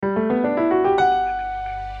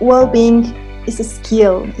well-being is a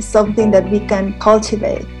skill, it's something that we can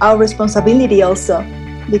cultivate. Our responsibility also,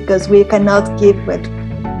 because we cannot give what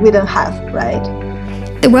we don't have, right?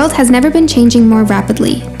 The world has never been changing more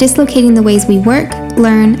rapidly, dislocating the ways we work,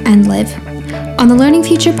 learn, and live. On the Learning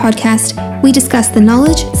Future podcast, we discuss the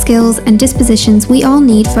knowledge, skills, and dispositions we all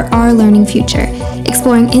need for our learning future,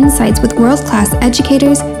 exploring insights with world-class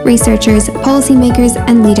educators, researchers, policymakers,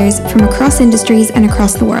 and leaders from across industries and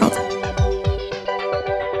across the world.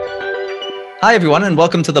 Hi everyone, and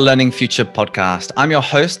welcome to the Learning Future podcast. I'm your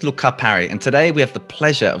host, Louka, and today we have the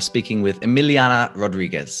pleasure of speaking with Emiliana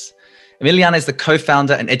Rodriguez. Emiliana is the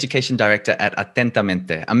co-founder and education director at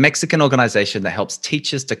AtentaMente, a Mexican organization that helps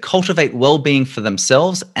teachers to cultivate well-being for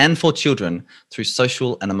themselves and for children through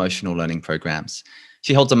social and emotional learning programs.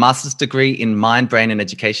 She holds a master's degree in mind, brain, and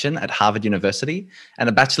education at Harvard University and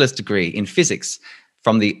a bachelor's degree in physics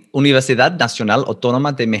from the Universidad, Nacional,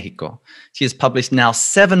 Autónoma de México. She has published now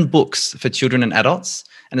 7 books for children and adults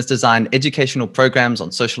and has designed educational programs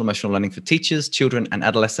on social emotional learning for teachers, children, and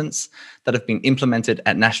adolescents that have been implemented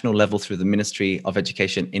at national level through the Ministry of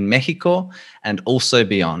Education in Mexico and also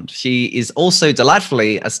beyond. She is also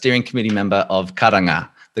delightfully a steering committee member of Karanga,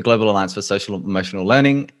 the Global Alliance for Social Emotional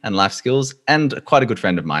Learning and Life Skills, and quite a good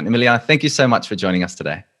friend of mine. Emiliana, thank you so much for joining us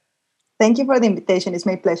today. Thank you for the invitation. It's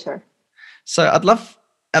my pleasure. So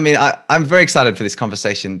I'm very excited for this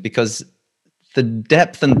conversation because the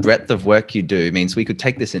depth and breadth of work you do means we could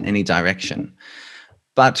take this in any direction.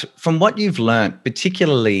 But from what you've learned,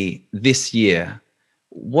 particularly this year,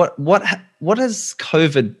 what has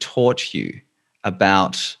COVID taught you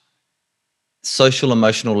about social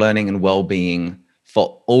emotional learning and well-being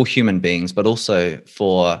for all human beings, but also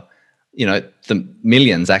for, the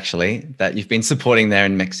millions actually that you've been supporting there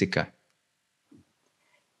in Mexico?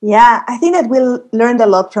 Yeah, I think that we learned a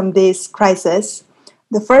lot from this crisis.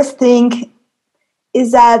 The first thing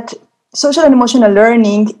is that social and emotional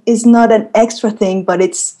learning is not an extra thing, but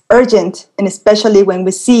it's urgent. And especially when we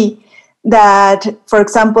see that, for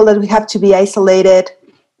example, that we have to be isolated,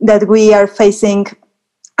 that we are facing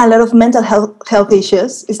a lot of mental health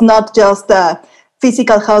issues. It's not just a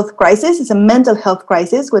physical health crisis, it's a mental health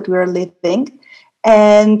crisis, what we're living.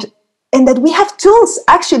 And that we have tools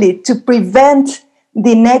actually to prevent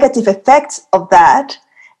the negative effects of that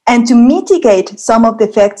and to mitigate some of the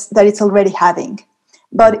effects that it's already having.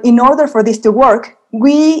 But in order for this to work,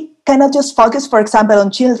 we cannot just focus, for example, on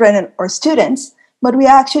children or students, but we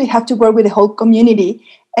actually have to work with the whole community.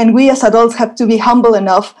 And we as adults have to be humble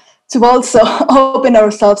enough to also open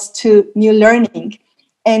ourselves to new learning,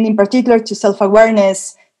 and in particular to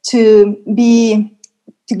self-awareness, to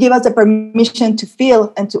give us the permission to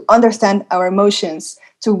feel and to understand our emotions,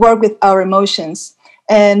 to work with our emotions.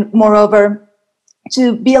 And moreover,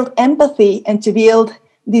 to build empathy and to build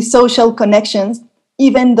these social connections,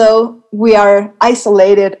 even though we are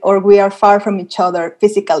isolated or we are far from each other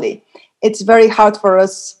physically. It's very hard for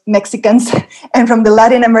us Mexicans and from the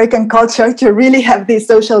Latin American culture to really have this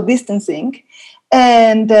social distancing.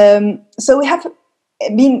 And so we have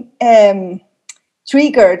been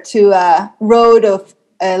triggered to a road of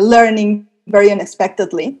learning very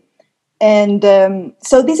unexpectedly. And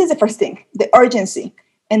so this is the first thing, the urgency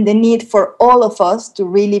and the need for all of us to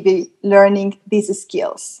really be learning these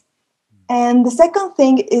skills. And the second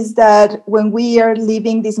thing is that when we are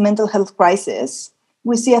living this mental health crisis,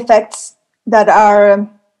 we see effects that are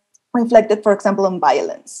reflected, for example, on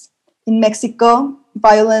violence. In Mexico,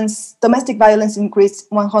 domestic violence increased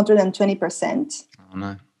 120%. Oh,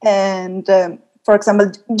 no. And for example,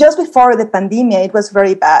 just before the pandemic, it was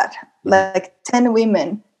very bad. Like 10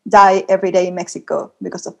 women die every day in Mexico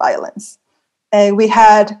because of violence. We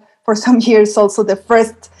had for some years also the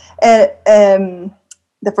first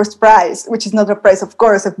prize, which is not a prize, of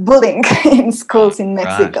course, of bullying in schools in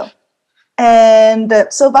Mexico. Right. And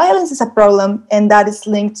so violence is a problem, and that is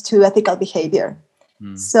linked to ethical behavior.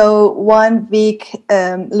 So one big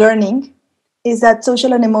learning is that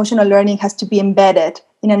social and emotional learning has to be embedded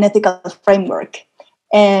in an ethical framework.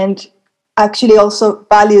 And actually also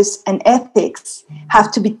values and ethics have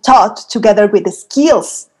to be taught together with the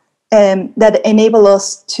skills that enable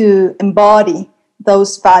us to embody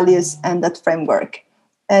those values and that framework.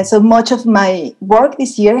 And so much of my work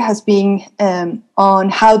this year has been on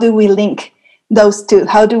how do we link those two?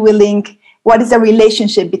 How do we link what is the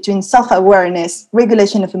relationship between self-awareness,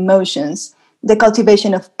 regulation of emotions, the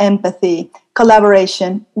cultivation of empathy,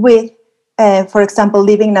 collaboration with, for example,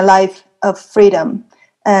 living a life of freedom,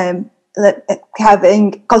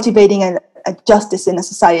 cultivating a justice in a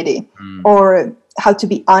society, or how to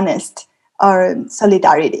be honest, or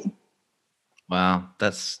solidarity. Wow,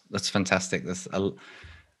 that's fantastic.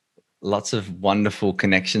 Lots of wonderful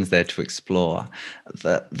connections there to explore.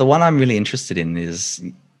 The one I'm really interested in is,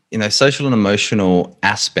 social and emotional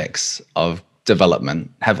aspects of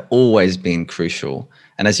development have always been crucial.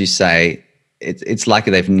 And as you say, it's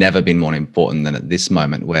likely they've never been more important than at this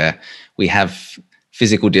moment, where we have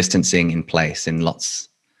physical distancing in place in lots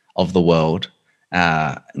of the world,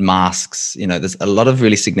 masks. There's a lot of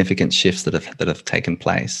really significant shifts that have taken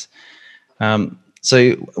place.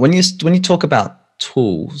 So when you talk about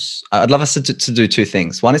tools, I'd love us to do two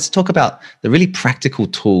things. One is to talk about the really practical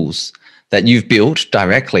tools that you've built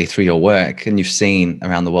directly through your work and you've seen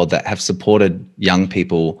around the world that have supported young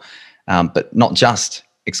people, but not just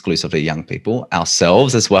exclusively young people,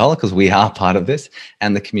 ourselves as well, because we are part of this,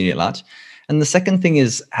 and the community at large. And the second thing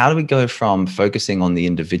is, how do we go from focusing on the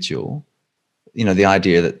individual, the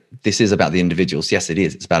idea that this is about the individuals? Yes, it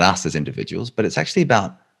is. It's about us as individuals, but it's actually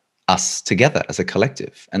about us together as a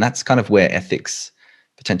collective. And that's kind of where ethics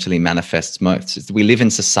potentially manifests most. We live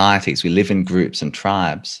in societies, we live in groups and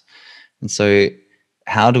tribes. And so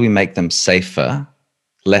how do we make them safer,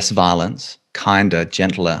 less violent, kinder,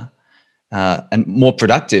 gentler, and more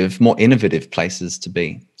productive, more innovative places to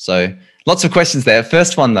be? So lots of questions there.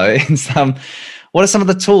 First one, though, is what are some of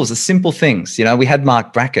the tools, the simple things? We had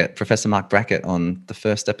Professor Mark Brackett on the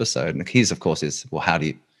first episode. And his, of course, is, well, how do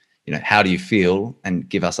you feel, and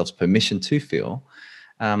give ourselves permission to feel?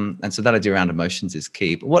 And so that idea around emotions is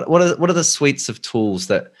key. But what are the suites of tools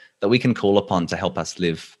that we can call upon to help us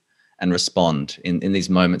live and respond in these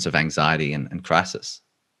moments of anxiety and crisis?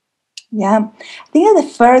 Yeah, I think that the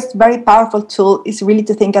first very powerful tool is really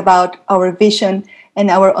to think about our vision and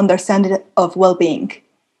our understanding of well-being,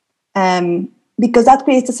 because that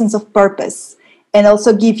creates a sense of purpose and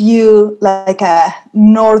also give you like a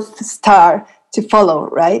North Star to follow,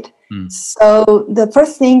 right? So the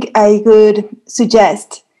first thing I would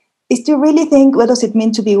suggest is to really think, what does it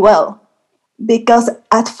mean to be well? Because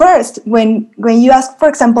at first, when you ask, for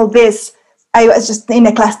example, this, I was just in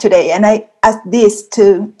a class today and I asked this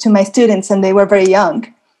to my students and they were very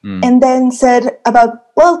young, and then said about,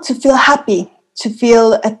 well, to feel happy, to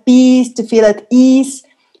feel at peace, to feel at ease.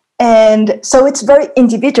 And so it's very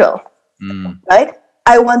individual, right?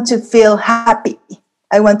 I want to feel happy.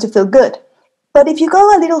 I want to feel good. But if you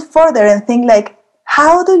go a little further and think like,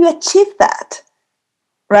 how do you achieve that,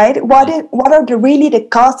 right? What are really the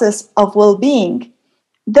causes of well-being?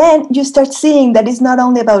 Then you start seeing that it's not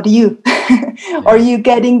only about you or you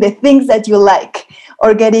getting the things that you like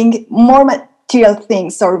or getting more material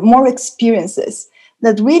things or more experiences.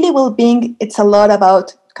 That really well-being, it's a lot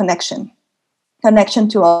about connection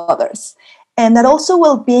to others. And that also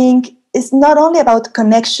well-being is not only about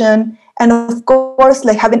connection and of course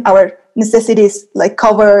like having our necessities like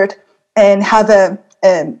covered and have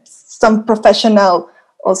some professional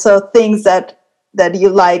also things that you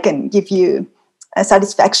like and give you a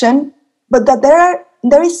satisfaction, but that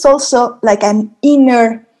there is also like an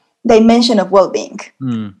inner dimension of well-being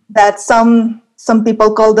that some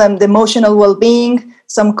people call them the emotional well-being,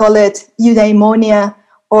 some call it eudaimonia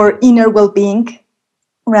or inner well-being,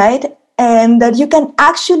 right? And that you can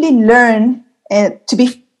actually learn to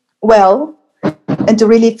be well and to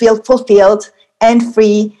really feel fulfilled and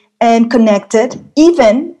free and connected,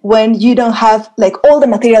 even when you don't have like all the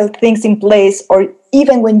material things in place, or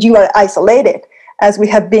even when you are isolated, as we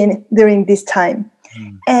have been during this time.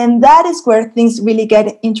 And that is where things really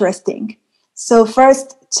get interesting. So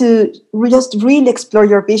first, to just really explore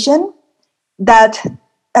your vision, that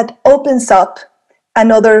opens up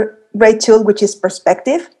another great tool, which is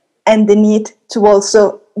perspective, and the need to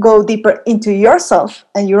also go deeper into yourself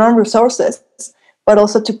and your own resources, but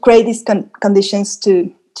also to create these conditions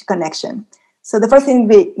to connection. So the first thing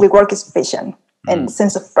we work is vision and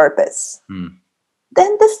sense of purpose.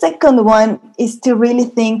 Then the second one is to really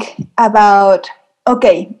think about,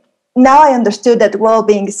 okay, now I understood that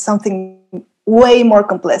well-being is something way more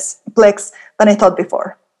complex than I thought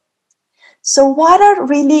before. So where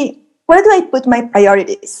do I put my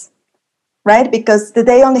priorities, right? Because the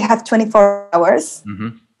day only have 24 hours.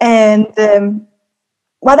 And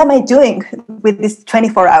what am I doing with these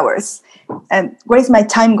 24 hours? And where is my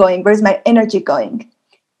time going? Where is my energy going?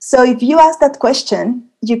 So if you ask that question,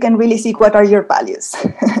 you can really see what are your values.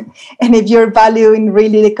 And if you're valuing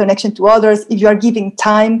really the connection to others, if you are giving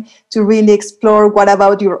time to really explore what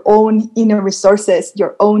about your own inner resources,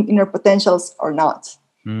 your own inner potentials or not.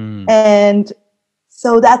 And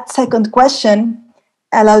so that second question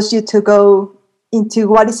allows you to go into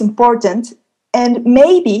what is important and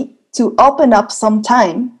maybe to open up some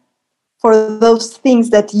time for those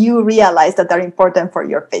things that you realize that are important for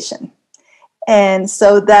your vision. And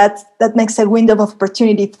so that makes a window of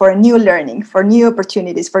opportunity for new learning, for new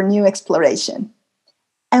opportunities, for new exploration.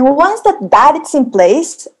 And once that is in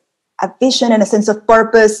place, a vision and a sense of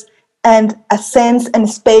purpose and a sense and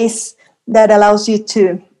space that allows you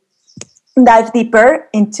to dive deeper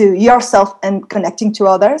into yourself and connecting to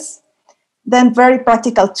others, then very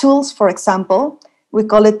practical tools, for example, we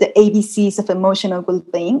call it the ABCs of emotional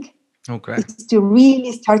well-being. Okay. It's to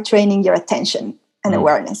really start training your attention and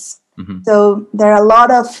awareness. Mm-hmm. So there are a lot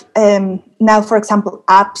of, now, for example,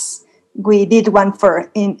 apps. We did one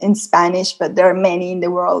in Spanish, but there are many in the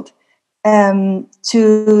world,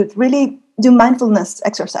 to really do mindfulness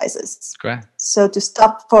exercises. Great. So to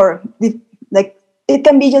stop for, it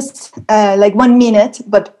can be just 1 minute,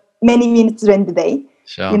 but many minutes during the day.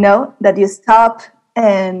 Sure. You know, that you stop,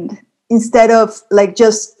 and instead of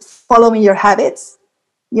just following your habits,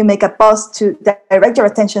 you make a pause to direct your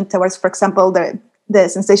attention towards, for example, the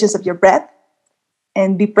sensations of your breath,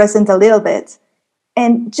 and be present a little bit.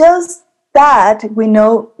 And just that, we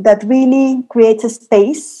know that really creates a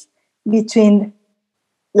space between,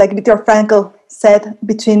 like Viktor Frankl said,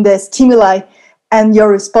 between the stimuli and your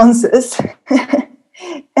responses.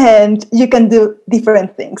 And you can do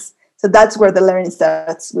different things. So that's where the learning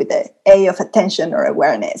starts, with the A of attention or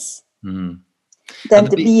awareness. Mm. Then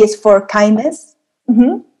the B is for kindness.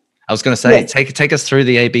 Mm-hmm. I was going to say, Yes. take us through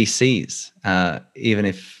the ABCs, even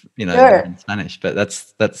if Sure. they're in Spanish. But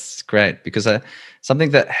that's great, because something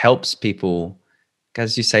that helps people,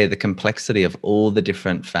 as you say, the complexity of all the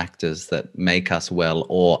different factors that make us well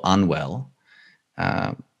or unwell.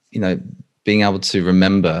 Being able to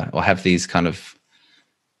remember or have these kind of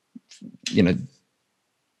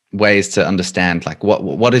ways to understand, like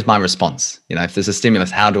what is my response? If there's a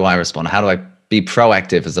stimulus, how do I respond? How do I be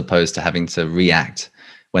proactive as opposed to having to react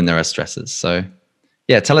when there are stresses? So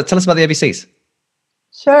yeah, tell us about the ABCs.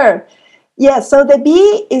 Sure. Yeah, so the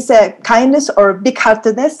B is a kindness or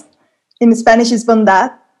big-heartedness. In Spanish is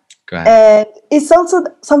bondad. Great. And it's also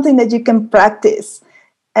something that you can practice.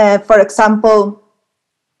 For example,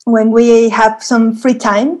 when we have some free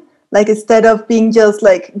time, like instead of being just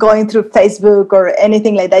going through Facebook or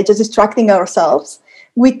anything like that, just distracting ourselves,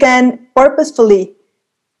 we can purposefully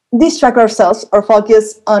distract ourselves or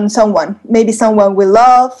focus on someone, maybe someone we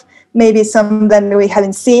love, maybe someone we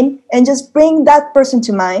haven't seen, and just bring that person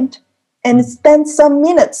to mind and spend some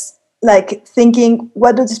minutes thinking,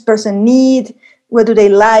 what does this person need? What do they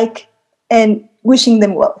like? And wishing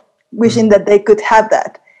them well, wishing that they could have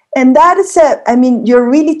that. And that is you're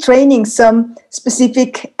really training some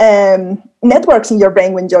specific networks in your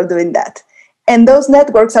brain when you're doing that. And those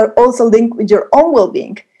networks are also linked with your own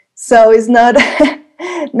well-being. So it's not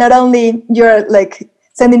not only you're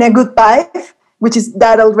sending a good vibe, which is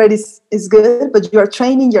that already is good, but you're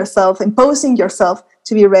training yourself, imposing yourself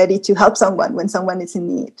to be ready to help someone when someone is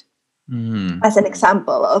in need. Mm. As an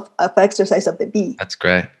example of exercise of the B. That's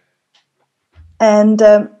great. And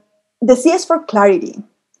the C is for clarity.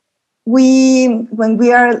 When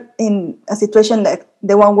we are in a situation like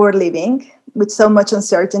the one we're living, with so much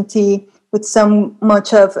uncertainty, with so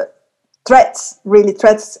much of threats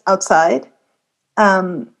outside,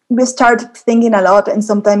 we start thinking a lot, and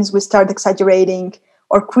sometimes we start exaggerating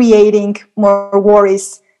or creating more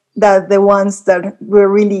worries than the ones that we're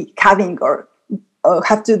really having or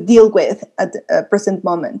have to deal with at the present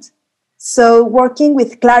moment. So working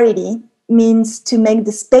with clarity means to make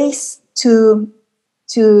the space to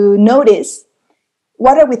notice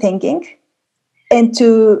what are we thinking, and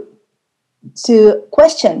to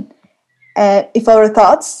question if our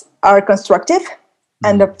thoughts are constructive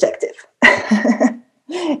and objective.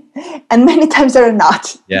 And many times they're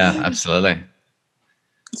not. Yeah, absolutely.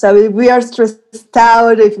 So if we are stressed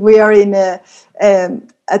out, if we are in a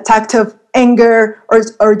attack of anger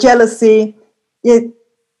or jealousy,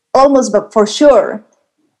 almost, but for sure,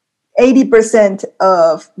 80%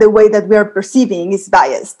 of the way that we are perceiving is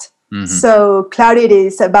biased. Mm-hmm. So clarity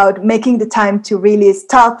is about making the time to really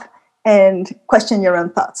stop and question your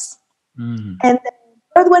own thoughts. Mm-hmm. And the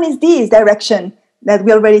third one is this direction that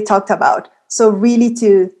we already talked about. So really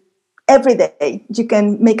every day, you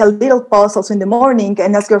can make a little pause also in the morning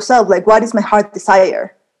and ask yourself, what is my heart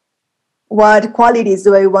desire? What qualities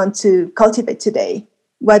do I want to cultivate today?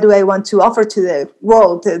 What do I want to offer to the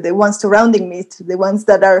world, to the ones surrounding me, to the ones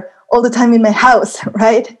that are all the time in my house,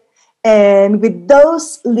 right? And with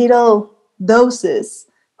those little doses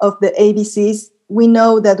of the ABCs, we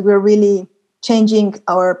know that we're really changing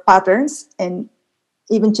our patterns and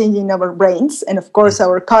even changing our brains and, of course,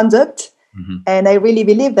 our conduct. Mm-hmm. And I really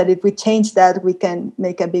believe that if we change that, we can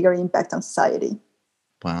make a bigger impact on society.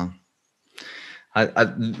 Wow.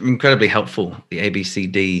 Incredibly helpful, the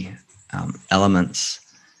ABCD elements.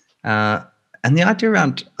 And the idea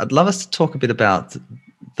around, I'd love us to talk a bit about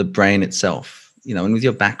the brain itself, and with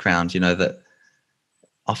your background, that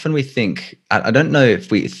often we think, I don't know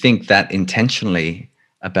if we think that intentionally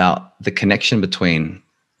about the connection between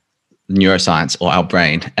neuroscience or our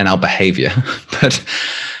brain and our behavior, but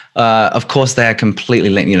of course they are completely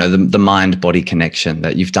linked, the mind-body connection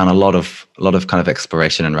that you've done a lot of kind of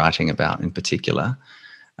exploration and writing about in particular.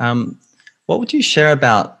 What would you share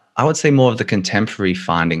about, I would say, more of the contemporary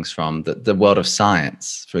findings from the world of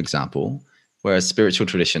science, for example, whereas spiritual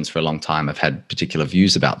traditions for a long time have had particular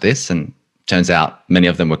views about this, and turns out many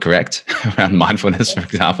of them were correct around mindfulness, for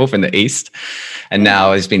example, from the East, and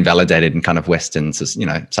now it's been validated in kind of Western,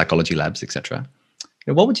 psychology labs, etc.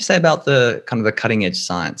 What would you say about the kind of the cutting edge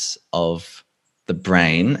science of the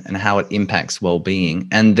brain and how it impacts well-being,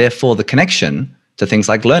 and therefore the connection to things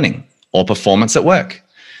like learning or performance at work?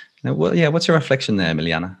 What's your reflection there,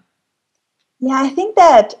 Emiliana? Yeah, I think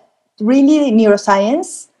that really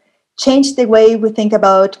neuroscience changed the way we think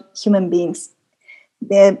about human beings.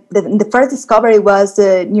 The first discovery was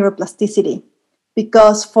the neuroplasticity,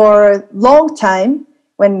 because for a long time,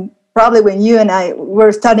 when you and I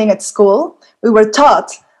were studying at school, we were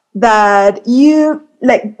taught that your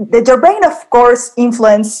brain, of course,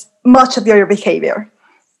 influences much of your behavior,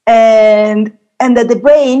 and that the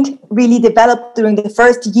brain really developed during the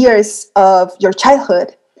first years of your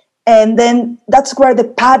childhood. And then that's where the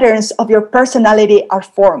patterns of your personality are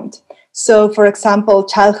formed. So, for example,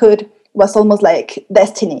 childhood was almost like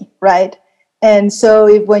destiny, right? And so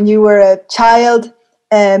if when you were a child,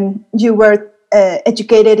 you were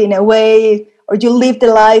educated in a way, or you lived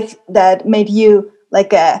a life that made you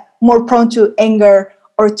more prone to anger,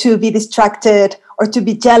 or to be distracted, or to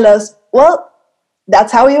be jealous, well,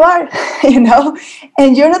 that's how you are,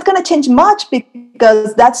 and you're not going to change much,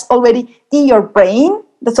 because that's already in your brain.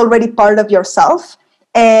 That's already part of yourself.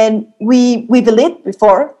 And we believed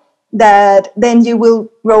before that then you will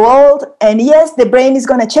grow old, and yes, the brain is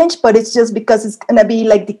going to change, but it's just because it's going to be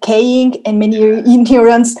decaying, and many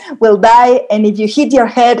neurons will die. And if you hit your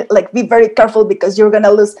head, be very careful, because you're going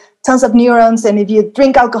to lose tons of neurons. And if you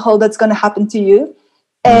drink alcohol, that's going to happen to you.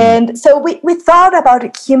 And so we thought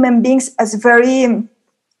about human beings as very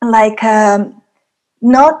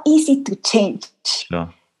not easy to change.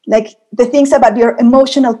 Sure. The things about your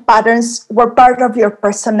emotional patterns were part of your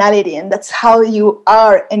personality, and that's how you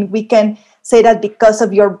are. And we can say that because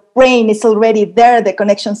of your brain, it's already there, the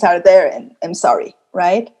connections are there, and I'm sorry,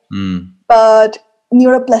 right? But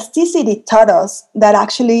neuroplasticity taught us that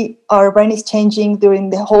actually our brain is changing during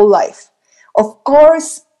the whole life. Of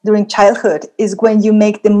course, during childhood is when you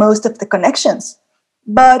make the most of the connections,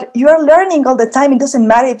 but you're learning all the time. It doesn't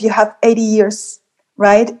matter if you have 80 years,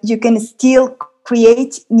 right? You can still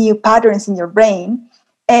create new patterns in your brain,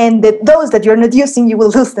 and those that you're not using, you will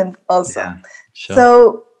lose them also. Yeah, sure.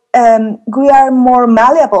 So we are more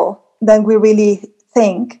malleable than we really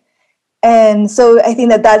think. And so I think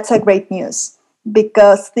that that's a great news,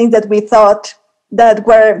 because things that we thought that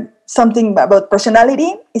were something about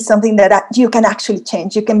personality is something that you can actually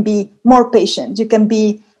change. You can be more patient, you can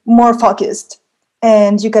be more focused,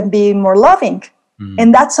 and you can be more loving.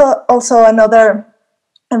 And that's also another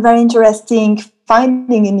a very interesting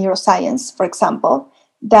finding in neuroscience, for example,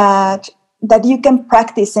 that you can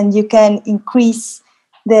practice and you can increase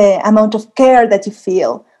the amount of care that you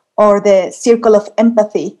feel, or the circle of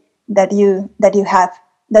empathy that you have.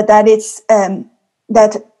 That is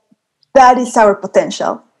our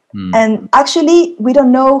potential. And actually, we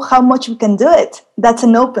don't know how much we can do it. That's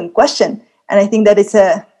an open question, and I think that it's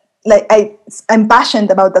I'm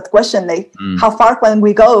passionate about that question. How far can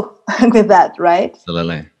we go with that, right?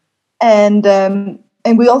 Absolutely. And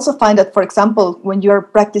we also find that, for example, when you're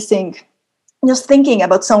practicing just thinking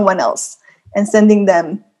about someone else and sending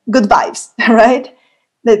them good vibes, right?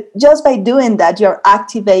 That just by doing that, you're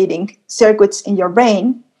activating circuits in your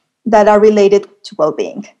brain that are related to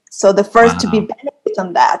well-being. So the first to be benefit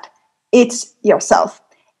on that, it's yourself.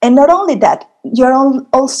 And not only that, you're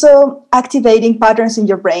also activating patterns in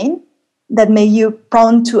your brain that make you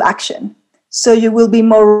prone to action. So you will be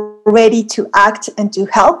more ready to act and to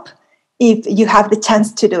help if you have the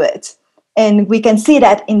chance to do it. And we can see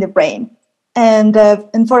that in the brain. And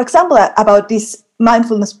for example, about these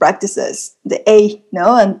mindfulness practices, the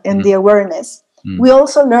and the awareness, we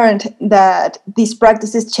also learned that these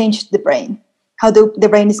practices change the brain, how the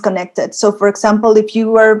brain is connected. So for example, if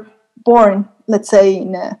you were born, let's say,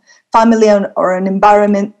 in a family or an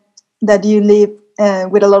environment that you live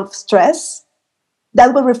with a lot of stress,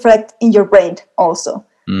 that will reflect in your brain also.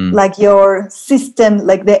 Like your system,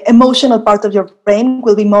 like the emotional part of your brain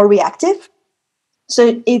will be more reactive.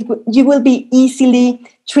 So you will be easily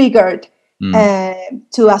triggered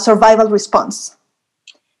to a survival response.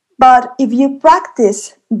 But if you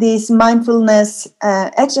practice these mindfulness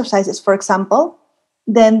exercises, for example,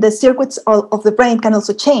 then the circuits of the brain can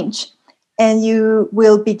also change. And you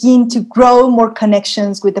will begin to grow more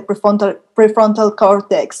connections with the prefrontal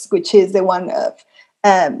cortex, which is the one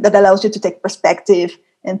that allows you to take perspective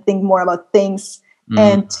and think more about things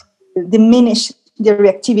and diminish the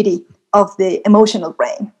reactivity of the emotional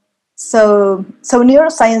brain. So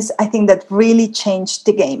neuroscience, I think, that really changed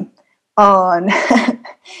the game on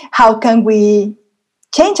how can we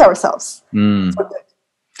change ourselves for good.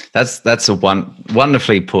 That's a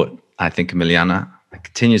wonderfully put, I think, Emiliana. I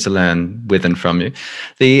continue to learn with and from you.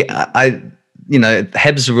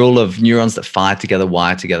 Hebb's rule of neurons that fire together,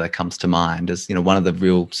 wire together comes to mind as, one of the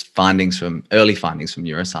real early findings from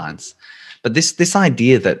neuroscience. But this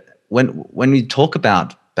idea that when we talk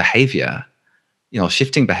about behavior,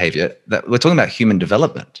 shifting behavior, that we're talking about human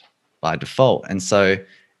development by default. And so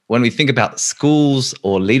when we think about schools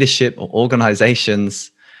or leadership or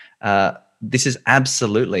organizations, this is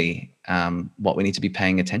absolutely what we need to be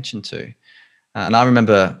paying attention to. And I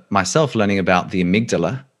remember myself learning about the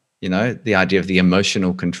amygdala, the idea of the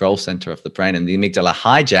emotional control center of the brain, and the amygdala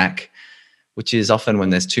hijack, which is often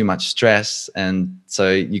when there's too much stress. And so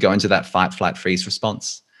you go into that fight, flight, freeze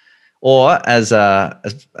response. Or as I've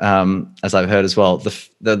heard as well,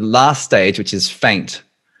 the last stage, which is faint,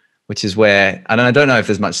 which is where, and I don't know if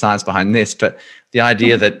there's much science behind this, but the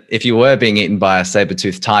idea that if you were being eaten by a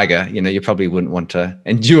saber-toothed tiger, you probably wouldn't want to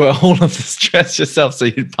endure all of the stress yourself, so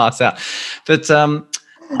you'd pass out. But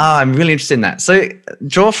I'm really interested in that. So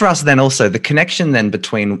draw for us then also the connection then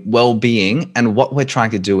between well-being and what we're trying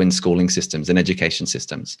to do in schooling systems and education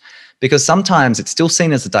systems. Because sometimes it's still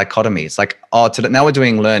seen as a dichotomy. It's like, now we're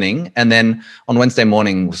doing learning, and then on Wednesday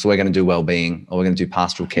morning, so we're going to do well-being, or we're going to do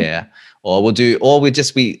pastoral care, or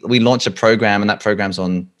we launch a program, and that program's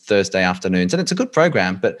on Thursday afternoons, and it's a good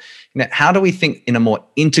program. But how do we think in a more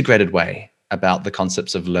integrated way about the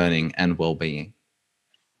concepts of learning and well-being?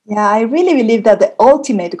 Yeah, I really believe that the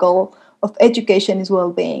ultimate goal of education is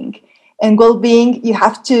well-being. And well-being, you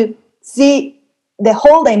have to see the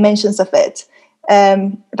whole dimensions of it.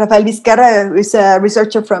 Rafael Vizcarra, who is a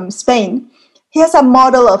researcher from Spain, he has a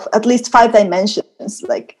model of at least 5 dimensions,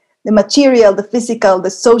 like the material, the physical, the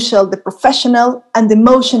social, the professional, and the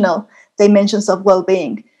emotional dimensions of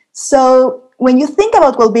well-being. So when you think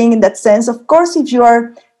about well-being in that sense, of course, if you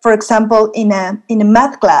are, for example, in a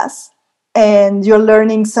math class, and you're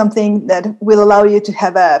learning something that will allow you to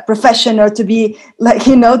have a profession or to be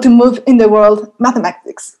to move in the world,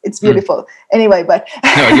 mathematics, it's beautiful. Anyway, but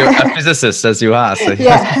no, you're a physicist as you are. So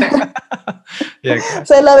yeah. Yeah.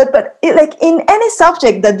 So I love it. But in any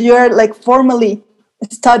subject that you're formally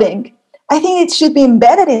studying, I think it should be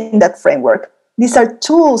embedded in that framework. These are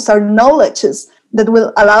tools, are knowledges that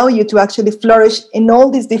will allow you to actually flourish in all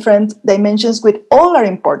these different dimensions, which all are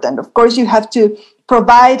important. Of course, you have to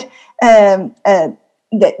provide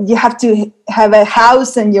that you have to have a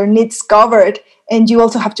house and your needs covered, and you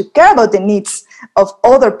also have to care about the needs of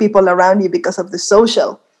other people around you because of the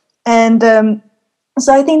social. And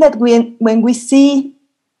so I think that when we see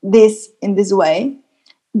this in this way,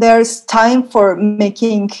 there's time for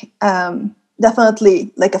making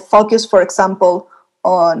definitely a focus, for example,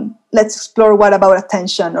 on let's explore what about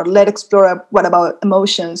attention, or let's explore what about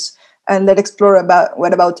emotions, and let's explore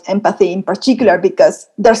what about empathy in particular, because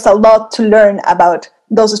there's a lot to learn about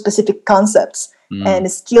those specific concepts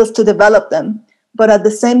and skills to develop them. But at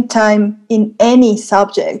the same time, in any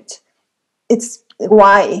subject, it's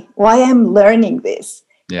why I'm learning this.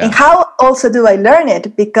 Yeah. And how also do I learn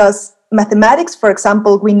it? Because mathematics, for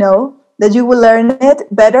example, we know that you will learn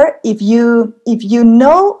it better if you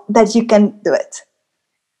know that you can do it.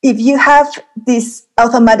 If you have these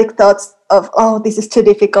automatic thoughts of, this is too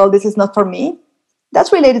difficult, this is not for me,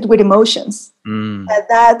 that's related with emotions.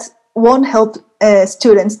 That won't help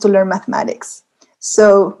students to learn mathematics.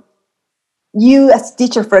 So you as a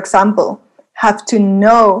teacher, for example, have to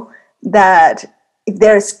know that if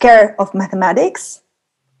they're scared of mathematics,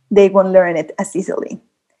 they won't learn it as easily.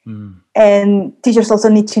 And teachers also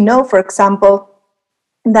need to know, for example,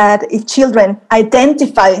 that if children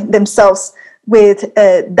identify themselves with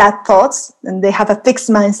that thoughts and they have a fixed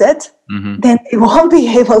mindset, then they won't be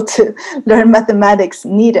able to learn mathematics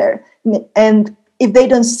neither. And if they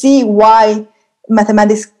don't see why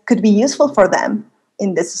mathematics could be useful for them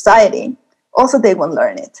in the society, also they won't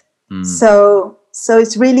learn it. So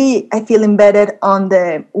it's really, I feel, embedded on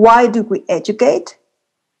the why do we educate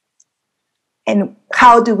and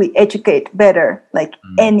how do we educate better,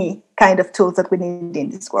 any kind of tools that we need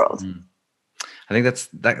in this world. I think that's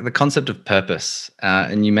the concept of purpose.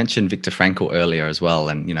 And you mentioned Viktor Frankl earlier as well,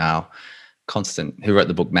 and our who wrote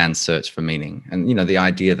the book Man's Search for Meaning. And the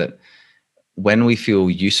idea that when we feel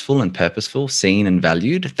useful and purposeful, seen and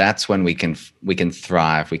valued, that's when we can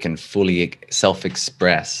thrive. We can fully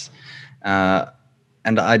self-express.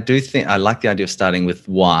 And I do think I like the idea of starting with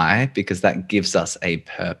why, because that gives us a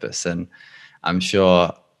purpose. And I'm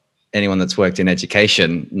sure anyone that's worked in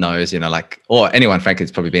education knows, or anyone, frankly,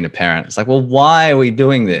 that's probably been a parent. It's like, well, why are we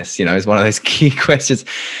doing this? Is one of those key questions.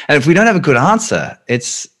 And if we don't have a good answer,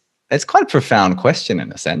 it's quite a profound question in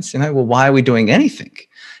a sense. Well, why are we doing anything?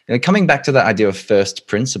 Coming back to that idea of first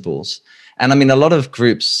principles. And I mean, a lot of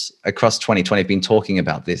groups across 2020 have been talking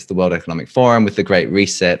about this, the World Economic Forum with the Great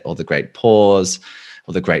Reset or the Great Pause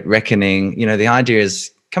or the Great Reckoning. The idea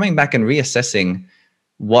is coming back and reassessing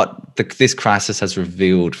what this crisis has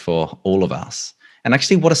revealed for all of us. And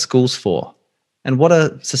actually, what are schools for? And what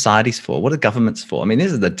are societies for? What are governments for? I mean,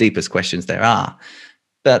 these are the deepest questions there are.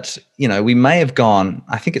 But, we may have gone,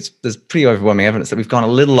 I think there's pretty overwhelming evidence that we've gone a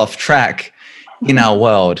little off track in our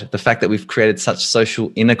world. The fact that we've created such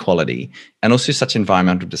social inequality and also such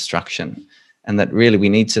environmental destruction, and that really we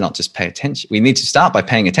need to not just pay attention. We need to start by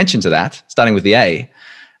paying attention to that, starting with the A,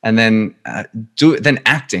 and then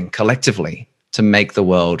acting collectively to make the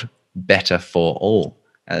world better for all,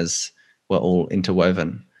 as we're all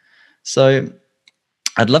interwoven. So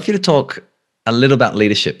I'd love you to talk a little about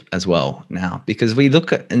leadership as well now, because we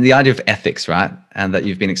look at the idea of ethics, right? And that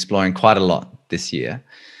you've been exploring quite a lot this year.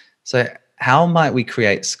 So how might we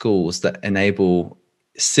create schools that enable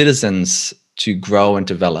citizens to grow and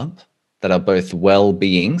develop, that are both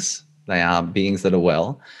well-beings, they are beings that are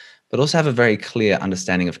well, but also have a very clear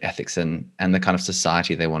understanding of ethics and the kind of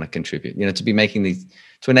society they want to contribute, to be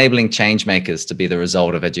to enabling change makers to be the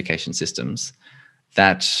result of education systems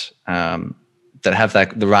that have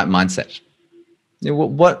the right mindset.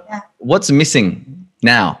 What's missing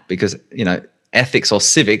now? Because, ethics or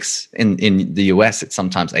civics in the US, it's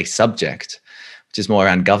sometimes a subject, which is more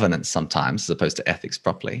around governance sometimes as opposed to ethics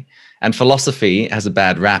properly. And philosophy has a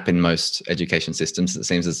bad rap in most education systems. It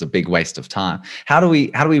seems it's a big waste of time. How do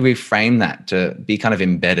we reframe that to be kind of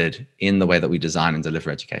embedded in the way that we design and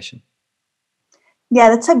deliver education? Yeah,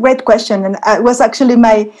 that's a great question. And it was actually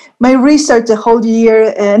my research the whole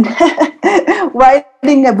year and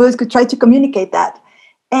writing a book to try to communicate that.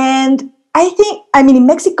 And in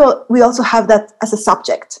Mexico, we also have that as a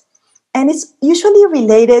subject. And it's usually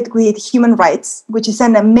related with human rights, which is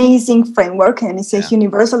an amazing framework, and it's a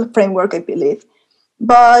universal framework, I believe.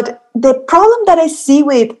 But the problem that I see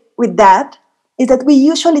with that is that we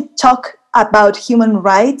usually talk about human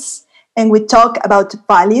rights and we talk about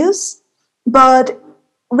values, but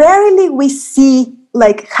rarely we see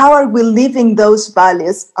how are we living those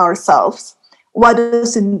values ourselves? What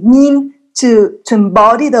does it mean to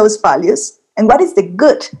embody those values? And what is the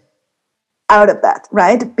good out of that,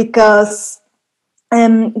 right? Because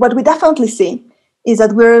what we definitely see is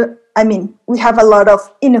that we have a lot of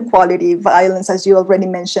inequality, violence, as you already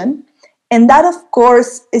mentioned. And that, of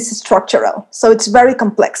course, is structural. So it's very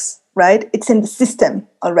complex, right? It's in the system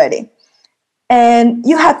already. And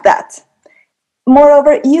you have that.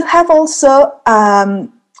 Moreover, you have also a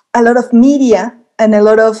lot of media and a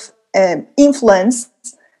lot of influence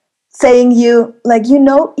saying you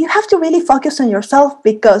have to really focus on yourself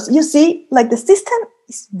because you see, the system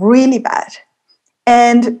is really bad.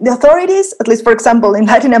 And the authorities, at least for example, in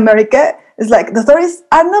Latin America, is the authorities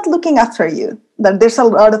are not looking after you. That there's a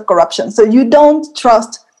lot of corruption. So you don't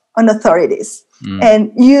trust on authorities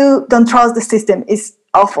and you don't trust the system. It's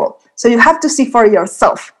awful. So you have to see for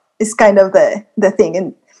yourself is kind of the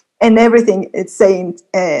thing. And everything it's saying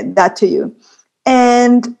that to you.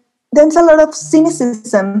 And there's a lot of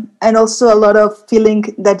cynicism and also a lot of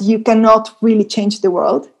feeling that you cannot really change the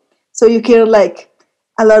world. So you hear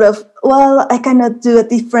a lot of, well, I cannot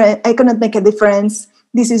make a difference.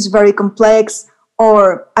 This is very complex,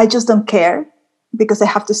 or I just don't care because I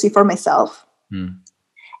have to see for myself.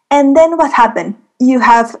 And then what happened? You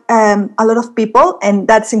have a lot of people, and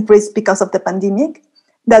that's increased because of the pandemic,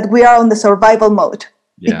 that we are on the survival mode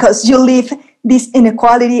because you live this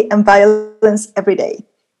inequality and violence every day.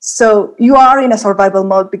 So you are in a survival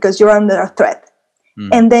mode because you're under a threat.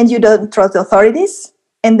 And then you don't trust the authorities.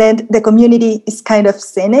 And then the community is kind of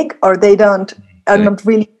cynic, or they are not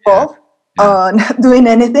really involved on doing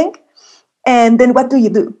anything. And then what do you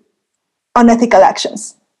do? Unethical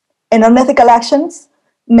actions. And unethical actions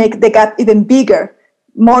make the gap even bigger,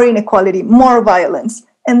 more inequality, more violence.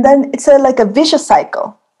 And then it's like a vicious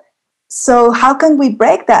cycle. So how can we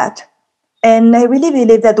break that? And I really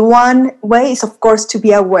believe that one way is, of course, to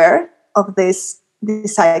be aware of this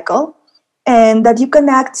cycle and that you can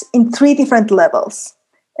act in 3 different levels.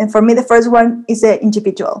 And for me, the first one is the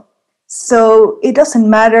individual. So it doesn't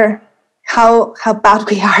matter how bad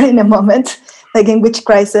we are in a moment, like in which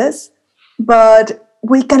crisis, but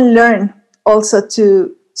we can learn also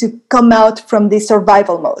to come out from this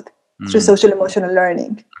survival mode through social emotional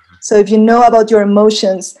learning. So if you know about your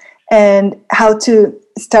emotions and how to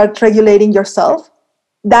start regulating yourself,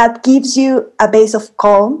 that gives you a base of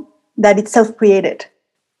calm that it's self-created,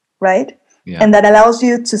 right? Yeah. And that allows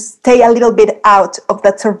you to stay a little bit out of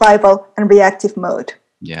that survival and reactive mode.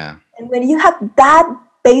 Yeah. And when you have that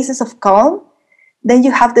basis of calm, then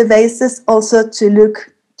you have the basis also to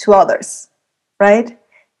look to others, right?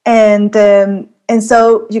 And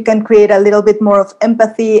so you can create a little bit more of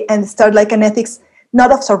empathy and start like an ethics,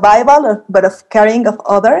 not of survival, but of caring of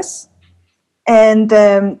others. And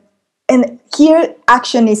here,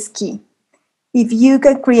 action is key. If you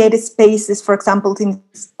can create spaces, for example, in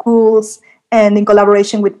schools and in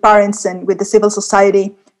collaboration with parents and with the civil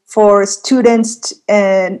society, for students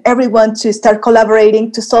and everyone to start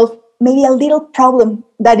collaborating to solve maybe a little problem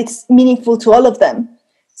that is meaningful to all of them.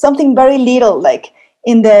 Something very little, like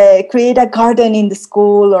create a garden in the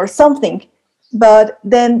school or something. But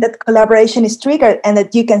then that collaboration is triggered and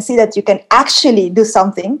that you can see that you can actually do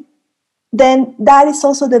something. Then that is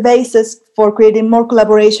also the basis for creating more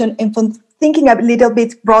collaboration and for thinking a little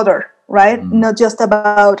bit broader, right? Not just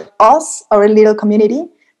about us, our little community,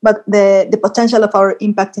 but the potential of our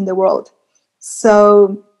impact in the world.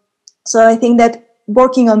 So I think that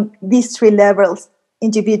working on these 3 levels,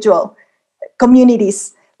 individual,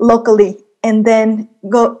 communities, locally, and then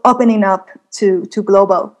go opening up to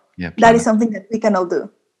global, that is something that we can all do.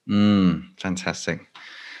 Fantastic.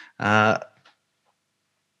 One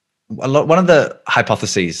of the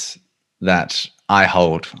hypotheses that I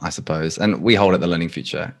hold, I suppose, and we hold at the Learning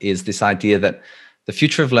Future, is this idea that the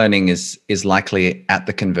future of learning is likely at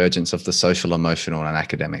the convergence of the social, emotional, and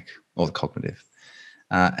academic, or the cognitive.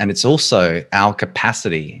 And it's also our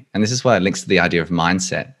capacity, and this is why it links to the idea of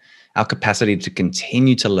mindset, our capacity to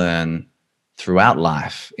continue to learn throughout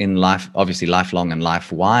life, in life, obviously lifelong and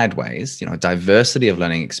life-wide ways, diversity of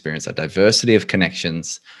learning experience, a diversity of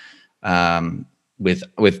connections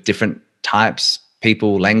with different types,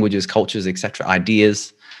 people, languages, cultures, etc.,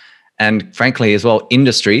 ideas, and frankly as well,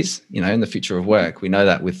 industries, in the future of work. We know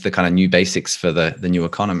that with the kind of new basics for the new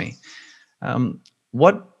economy.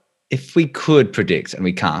 What if we could predict, and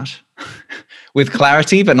we can't, with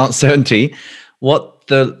clarity but not certainty, what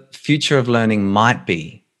the future of learning might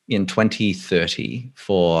be in 2030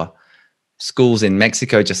 for schools in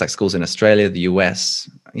Mexico, just like schools in Australia, the US,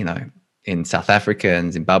 in South Africa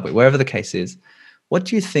and Zimbabwe, wherever the case is? What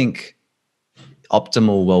do you think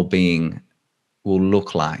optimal well-being will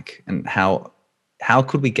look like, and how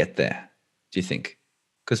could we get there, do you think?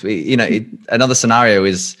 Because another scenario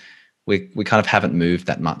is we kind of haven't moved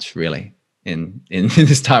that much really in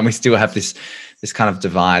this time. We still have this kind of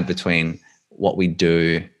divide between what we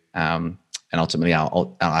do and ultimately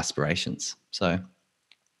our aspirations. So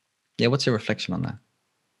what's your reflection on that?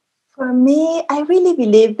 For me, I really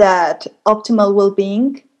believe that optimal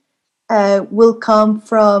well-being will come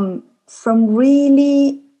from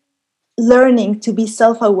really learning to be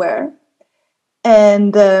self-aware.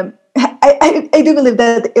 And I do believe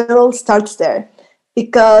that it all starts there,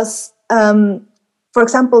 because, for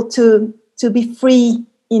example, to be free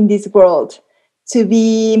in this world, to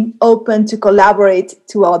be open to collaborate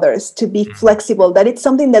to others, to be flexible, that it's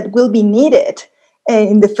something that will be needed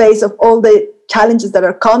in the face of all the challenges that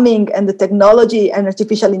are coming, and the technology and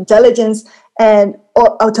artificial intelligence and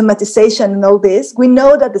automatization and all this. We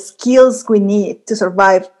know that the skills we need to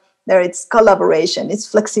survive there, it's collaboration, it's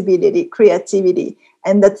flexibility, creativity,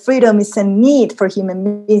 and that freedom is a need for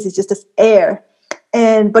human beings. It's just as air.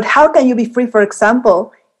 But how can you be free, for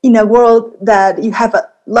example, in a world that you have a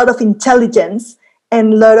lot of intelligence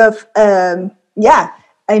and a lot of,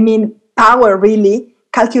 power, really,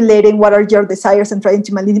 calculating what are your desires and trying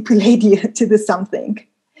to manipulate you to do something?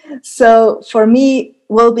 So for me,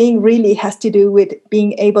 well-being really has to do with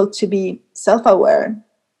being able to be self-aware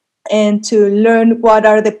and to learn what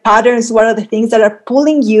are the patterns, what are the things that are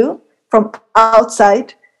pulling you from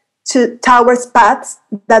outside towards paths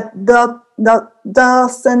that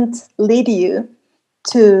doesn't lead you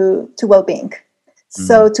to well-being.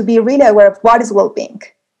 So to be really aware of what is well-being,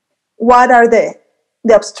 what are the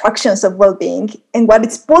obstructions of well-being, and what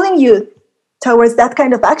is pulling you towards that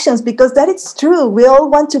kind of actions, because that is true. We all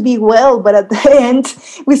want to be well, but at the end,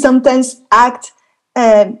 we sometimes act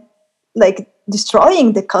like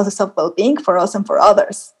destroying the causes of well-being for us and for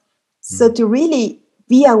others. So to really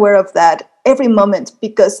be aware of that every moment,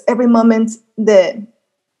 because every moment the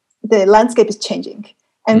the landscape is changing,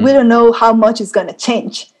 and we don't know how much it's going to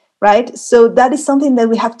change, right? So that is something that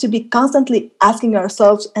we have to be constantly asking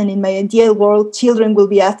ourselves. And in my ideal world, children will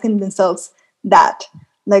be asking themselves that,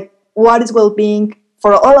 like, what is well-being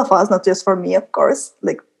for all of us, not just for me, of course,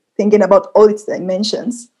 like thinking about all its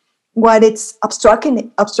dimensions, what it's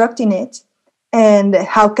obstructing it, and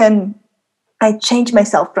how can I change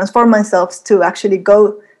myself, transform myself to actually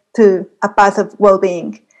go to a path of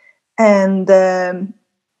well-being. And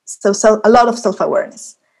so a lot of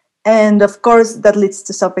self-awareness. And of course, that leads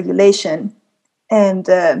to self-regulation, and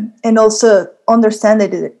also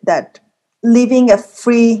understanding that living a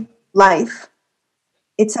free life,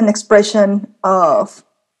 it's an expression of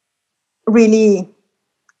really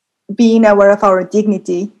being aware of our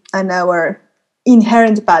dignity and our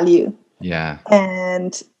inherent value. Yeah.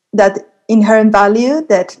 And that inherent value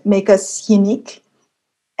that make us unique.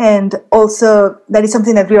 And also that is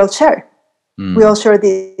something that we all share. We all share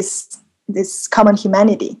this common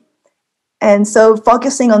humanity. And so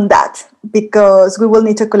focusing on that, because we will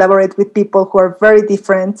need to collaborate with people who are very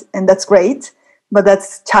different, and that's great, but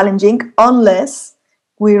that's challenging unless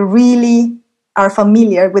we really are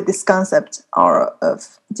familiar with this concept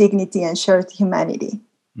of dignity and shared humanity.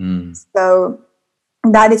 So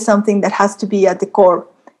that is something that has to be at the core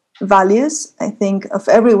values, I think, of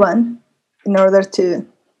everyone in order to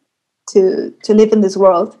live in this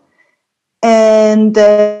world. And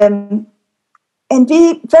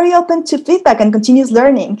be very open to feedback and continuous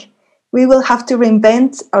learning. We will have to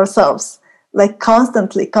reinvent ourselves, like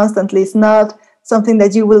constantly. It's not something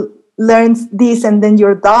that you will learn this and then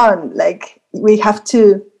you're done. Like, we have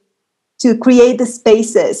to create the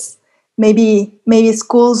spaces. Maybe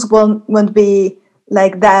schools won't be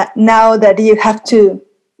like that now, that you have to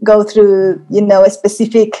go through, a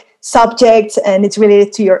specific subject and it's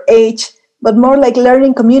related to your age, but more like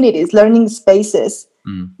learning communities, learning spaces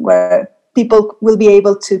where people will be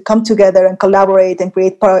able to come together and collaborate and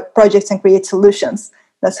create projects and create solutions.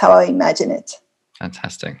 That's how I imagine it.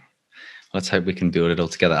 Fantastic. Let's hope we can build it all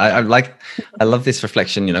together. I love this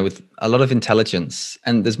reflection, with a lot of intelligence,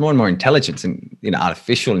 and there's more and more intelligence in,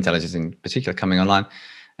 artificial intelligence in particular coming online.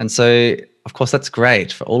 And so, of course, that's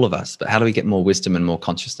great for all of us, but how do we get more wisdom and more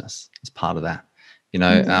consciousness as part of that?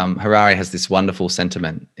 Harari has this wonderful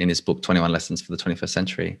sentiment in his book, 21 Lessons for the 21st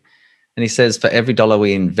Century. And he says, for every dollar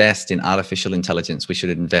we invest in artificial intelligence, we should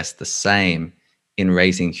invest the same in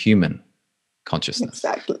raising human consciousness.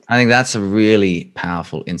 Exactly. I think that's a really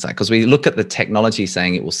powerful insight, because we look at the technology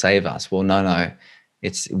saying it will save us. Well, no.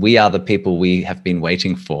 We are the people we have been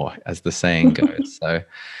waiting for, as the saying goes. So,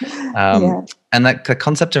 and that the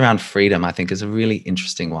concept around freedom, I think, is a really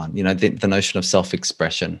interesting one. The notion of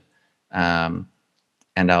self-expression,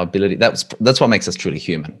 and our ability. That's what makes us truly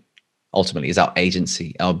human. Ultimately, is our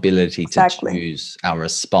agency, our ability to choose our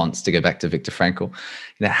response. To go back to Viktor Frankl,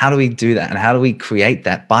 how do we do that, and how do we create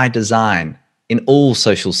that by design in all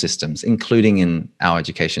social systems, including in our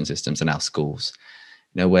education systems and our schools?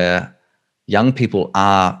 Where young people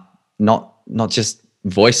are not just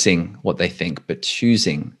voicing what they think, but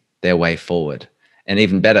choosing their way forward, and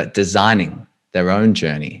even better, designing their own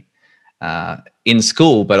journey in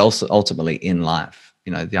school, but also ultimately in life.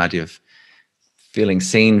 The idea of feeling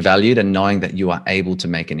seen, valued, and knowing that you are able to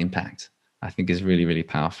make an impact, I think is really, really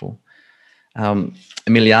powerful.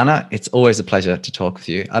 Emiliana, it's always a pleasure to talk with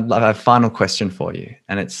you. I'd have a final question for you.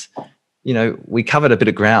 And it's, we covered a bit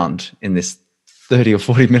of ground in this 30 or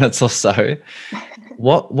 40 minutes or so.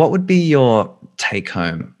 What would be your take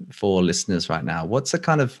home for listeners right now? What's a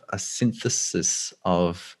kind of a synthesis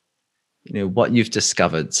of, what you've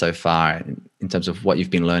discovered so far in terms of what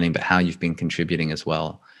you've been learning, but how you've been contributing as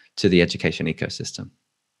well to the education ecosystem?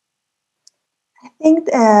 I think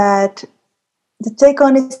that the take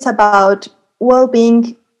on is about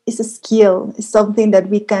well-being is a skill, it's something that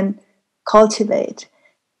we can cultivate.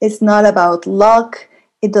 It's not about luck.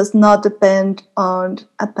 It does not depend on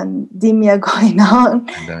a pandemic going on.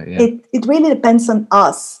 It really depends on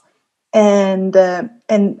us. And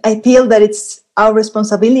I feel that it's our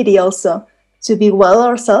responsibility also to be well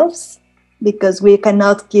ourselves, because we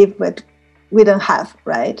cannot give what we don't have,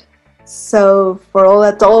 right? So for all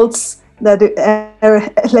adults that are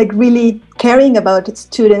like really caring about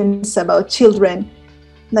students, about children,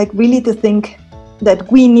 like really to think that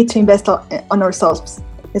we need to invest on ourselves.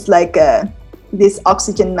 It's like this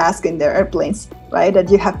oxygen mask in the airplanes, right? That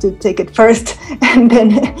you have to take it first and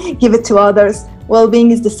then give it to others.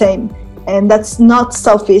 Well-being is the same. And that's not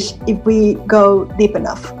selfish if we go deep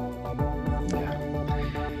enough.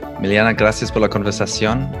 Emiliana, gracias por la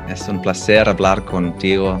conversación. Es un placer hablar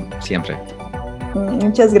contigo siempre.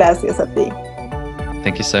 Muchas gracias a ti.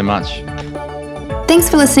 Thank you so much. Thanks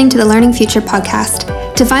for listening to the Learning Future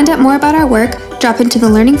podcast. To find out more about our work, drop into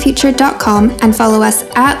thelearningfuture.com and follow us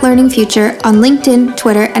at Learning Future on LinkedIn,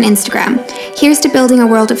 Twitter, and Instagram. Here's to building a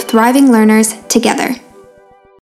world of thriving learners together.